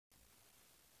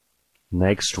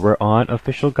Next, we're on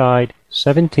Official Guide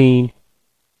 17,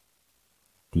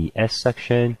 the S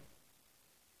section,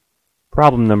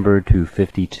 problem number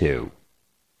 252.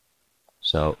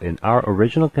 So in our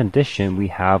original condition, we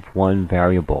have one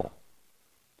variable,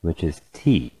 which is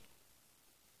t.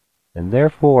 And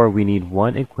therefore, we need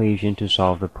one equation to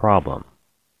solve the problem.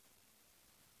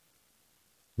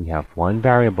 We have one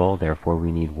variable, therefore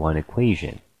we need one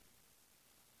equation.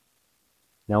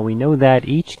 Now we know that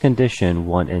each condition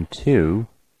 1 and 2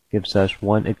 gives us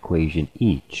one equation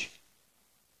each.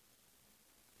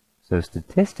 So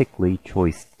statistically,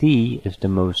 choice D is the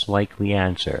most likely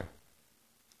answer.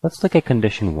 Let's look at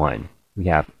condition 1. We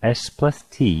have S plus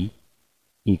T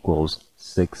equals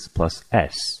 6 plus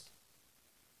S.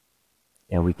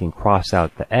 And we can cross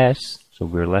out the S, so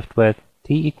we're left with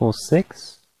T equals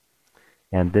 6.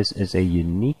 And this is a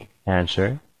unique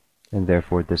answer, and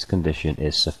therefore this condition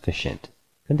is sufficient.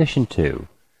 Condition 2,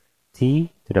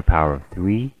 t to the power of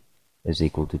 3 is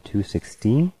equal to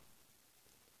 216,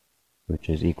 which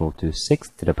is equal to 6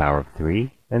 to the power of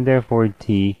 3, and therefore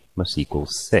t must equal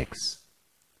 6.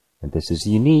 And this is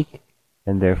unique,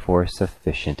 and therefore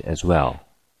sufficient as well.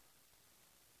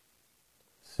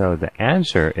 So the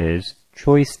answer is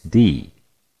choice D.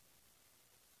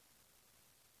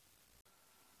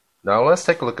 Now let's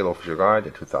take a look at Official Guide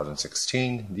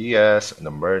 2016 DS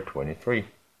number 23.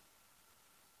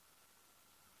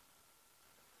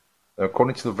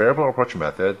 According to the variable approach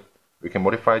method, we can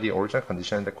modify the original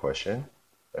condition in the question,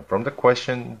 and from the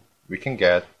question we can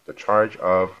get the charge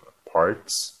of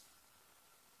parts,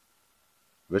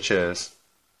 which is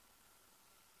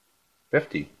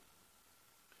 50.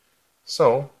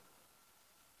 So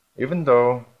even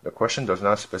though the question does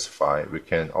not specify, we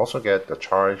can also get the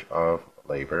charge of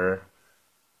labor,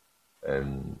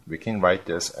 and we can write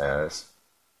this as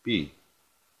B.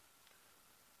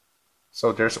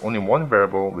 So there's only one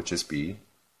variable, which is B,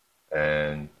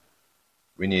 and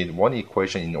we need one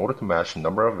equation in order to match the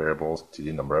number of variables to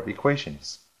the number of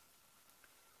equations.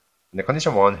 And the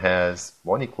condition 1 has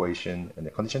one equation, and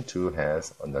the condition 2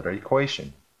 has another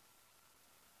equation.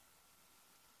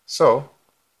 So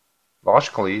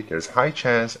logically, there's a high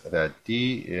chance that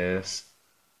D is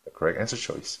the correct answer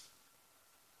choice.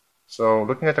 So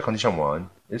looking at the condition 1,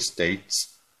 it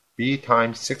states B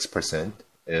times 6%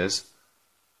 is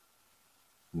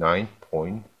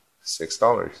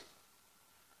 $9.6.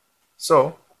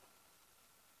 So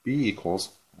B equals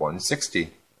 160,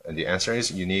 and the answer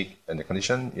is unique, and the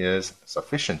condition is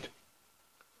sufficient.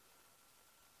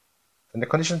 And the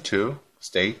condition 2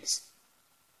 states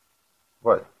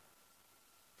what?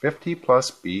 50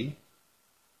 plus B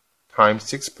times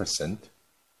 6%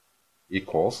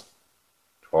 equals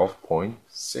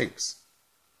 12.6.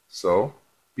 So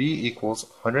B equals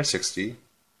 160,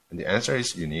 and the answer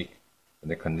is unique,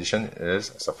 and the condition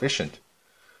is sufficient.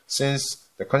 Since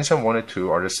the condition 1 and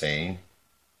 2 are the same,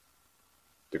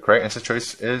 the correct answer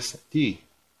choice is D.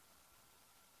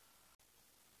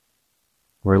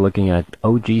 We're looking at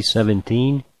OG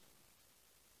 17,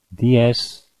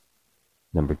 DS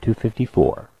number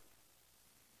 254.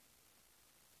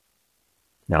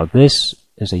 Now this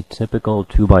is a typical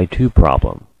 2x2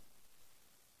 problem.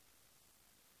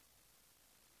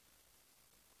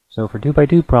 So for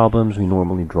 2x2 problems, we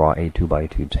normally draw a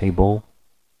 2x2 table.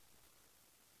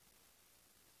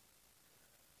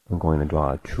 I'm going to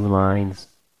draw 2 lines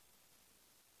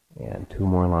and 2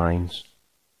 more lines.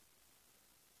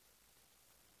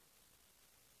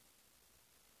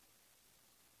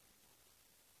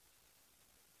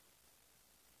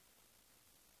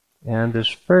 And this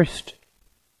first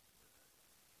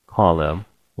column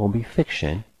will be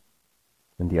fiction,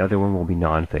 and the other one will be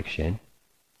nonfiction.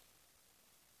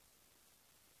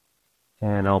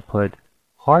 And I'll put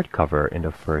hardcover in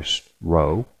the first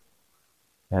row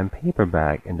and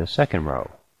paperback in the second row.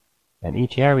 And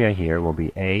each area here will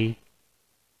be A,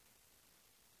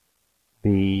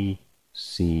 B,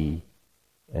 C,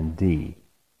 and D.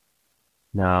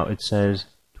 Now it says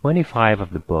 25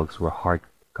 of the books were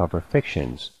hardcover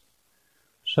fictions.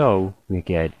 So we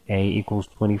get A equals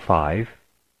 25,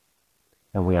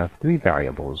 and we have 3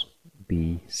 variables,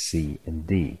 B, C, and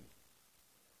D.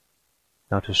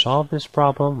 Now to solve this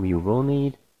problem, we will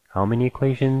need how many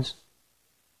equations?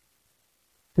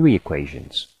 3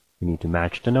 equations. We need to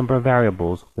match the number of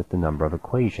variables with the number of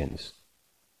equations.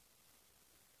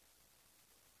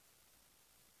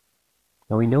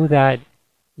 Now we know that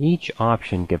each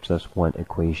option gives us one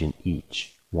equation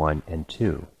each, 1 and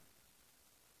 2.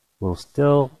 We're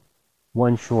still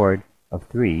 1 short of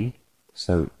 3,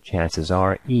 so chances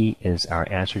are E is our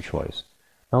answer choice.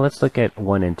 Now let's look at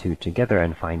 1 and 2 together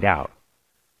and find out.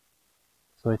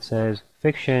 So it says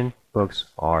fiction books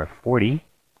are 40.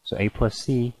 So A plus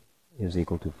C is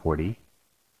equal to 40,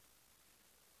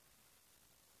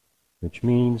 which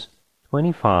means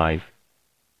 25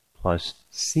 plus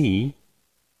C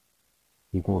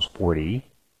equals 40,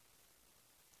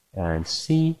 and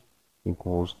C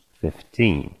equals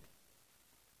 15.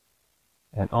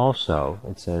 And also,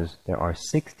 it says there are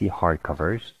 60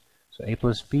 hardcovers, so A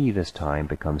plus B this time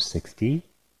becomes 60,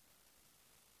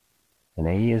 and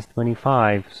A is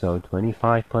 25, so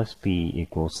 25 plus B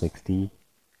equals 60,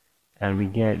 and we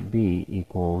get B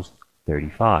equals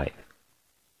 35.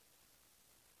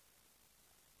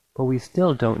 But we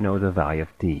still don't know the value of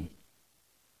D.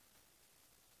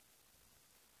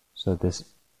 So this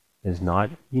is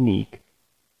not unique.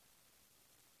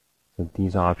 So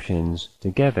these options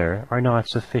together are not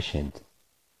sufficient.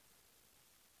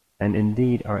 And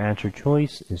indeed, our answer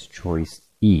choice is choice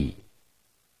E.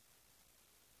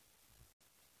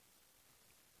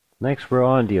 Next, we're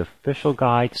on the Official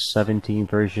Guide 17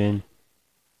 version,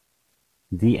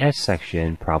 DS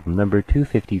section, problem number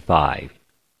 255.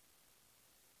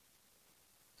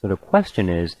 So the question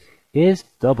is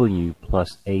W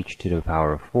plus h to the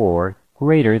power of 4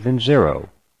 greater than 0?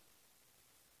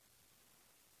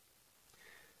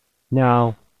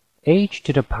 Now, h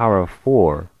to the power of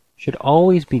 4 should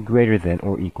always be greater than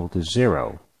or equal to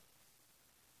 0.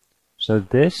 So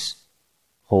this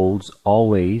holds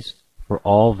always for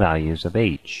all values of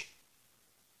h.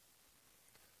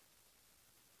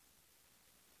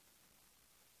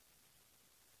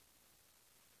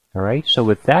 Alright, so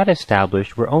with that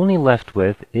established, we're only left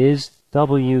with is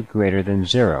w greater than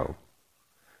 0.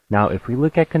 Now, if we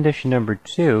look at condition number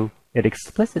 2, it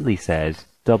explicitly says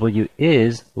w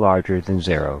is larger than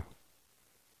 0.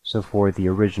 So for the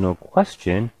original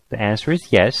question, the answer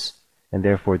is yes, and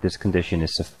therefore this condition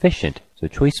is sufficient. So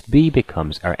choice B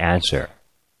becomes our answer.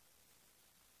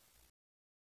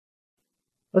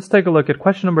 Let's take a look at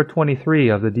question number 23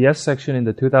 of the DS section in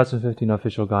the 2015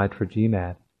 Official Guide for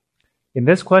GMAT. In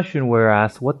this question, we're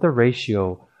asked what the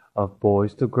ratio of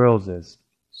boys to girls is.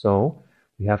 So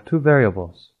we have two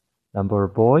variables, number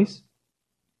of boys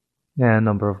and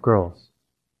number of girls.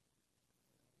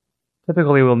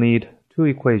 Typically, we'll need two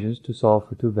equations to solve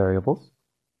for two variables.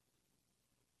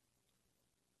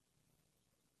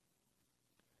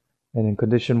 And in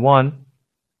condition 1,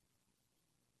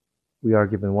 we are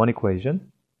given one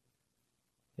equation.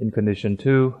 In condition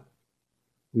 2,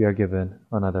 we are given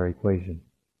another equation.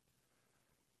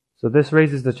 So this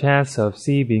raises the chance of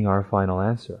C being our final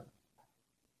answer.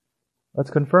 Let's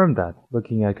confirm that,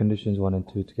 looking at conditions 1 and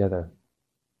 2 together.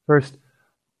 First,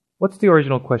 what's the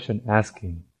original question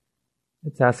asking?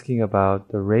 It's asking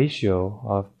about the ratio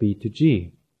of B to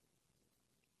G.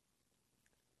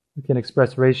 We can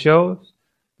express ratios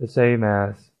the same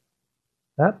as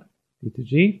that, B to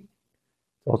G.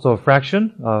 It's also a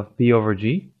fraction of B over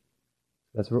G.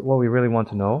 That's what we really want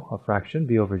to know, a fraction,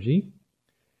 B over G.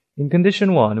 In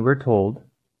condition 1, we're told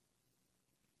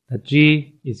that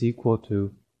G is equal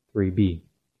to 3B.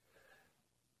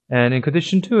 And in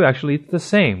condition 2, actually, it's the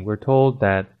same. We're told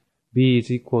that B is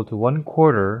equal to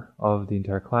 1/4 of the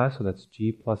entire class, so that's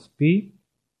G plus B.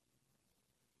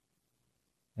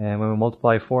 And when we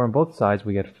multiply 4 on both sides,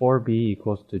 we get 4B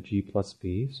equals to G plus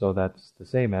B, so that's the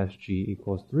same as G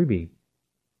equals 3B.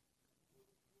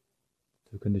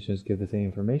 Two conditions give the same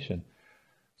information.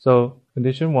 So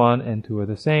condition 1 and 2 are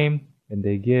the same, and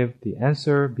they give the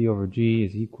answer B over G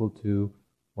is equal to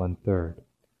 1/3.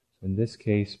 So in this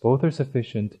case, both are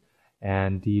sufficient,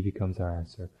 and D becomes our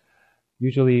answer.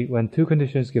 Usually, when two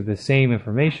conditions give the same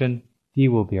information, D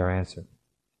will be our answer.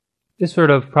 This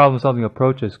sort of problem-solving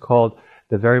approach is called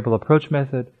the variable approach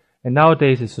method, and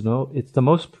nowadays it's the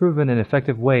most proven and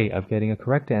effective way of getting a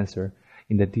correct answer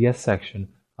in the DS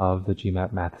section of the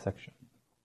GMAT math section.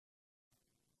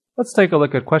 Let's take a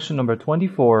look at question number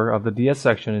 24 of the DS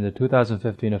section in the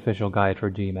 2015 Official Guide for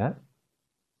GMAT.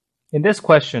 In this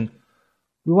question,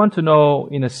 we want to know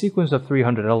in a sequence of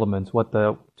 300 elements what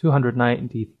the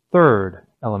 293rd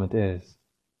element is.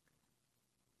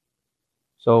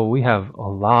 So we have a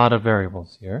lot of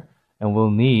variables here, and we'll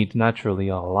need naturally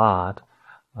a lot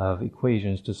of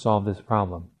equations to solve this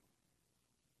problem.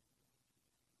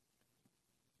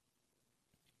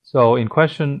 So in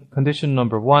condition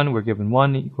number 1, we're given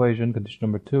one equation. Condition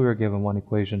number 2, we're given one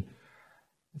equation.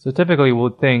 So typically we'll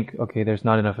think, okay, there's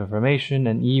not enough information,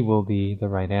 and E will be the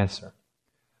right answer.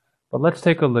 But let's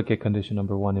take a look at condition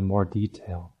number 1 in more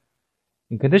detail.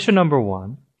 In condition number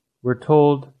 1, we're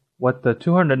told what the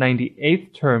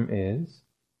 298th term is,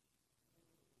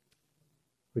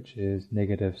 which is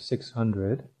negative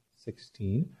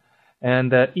 616,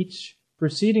 and that each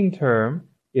preceding term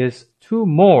is 2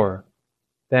 more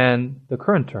than the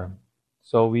current term.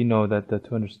 So we know that the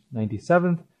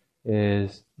 297th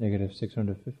is negative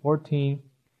 614,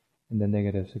 and then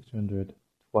negative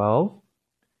 612.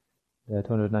 The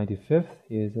 295th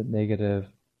is at negative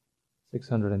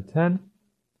 610.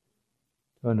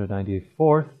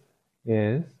 294th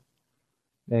is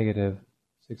negative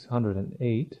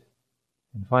 608.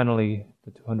 And finally,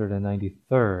 the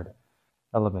 293rd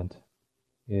element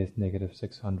is negative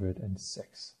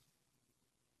 606.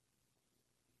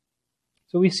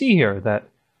 So we see here that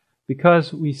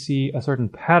because we see a certain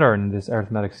pattern in this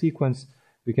arithmetic sequence,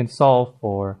 we can solve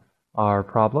for our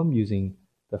problem using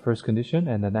the first condition,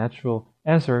 and the natural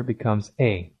answer becomes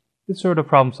A. This sort of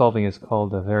problem solving is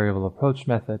called the variable approach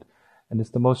method, and it's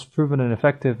the most proven and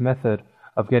effective method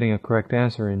of getting a correct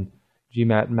answer in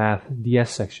GMAT Math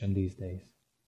DS section these days.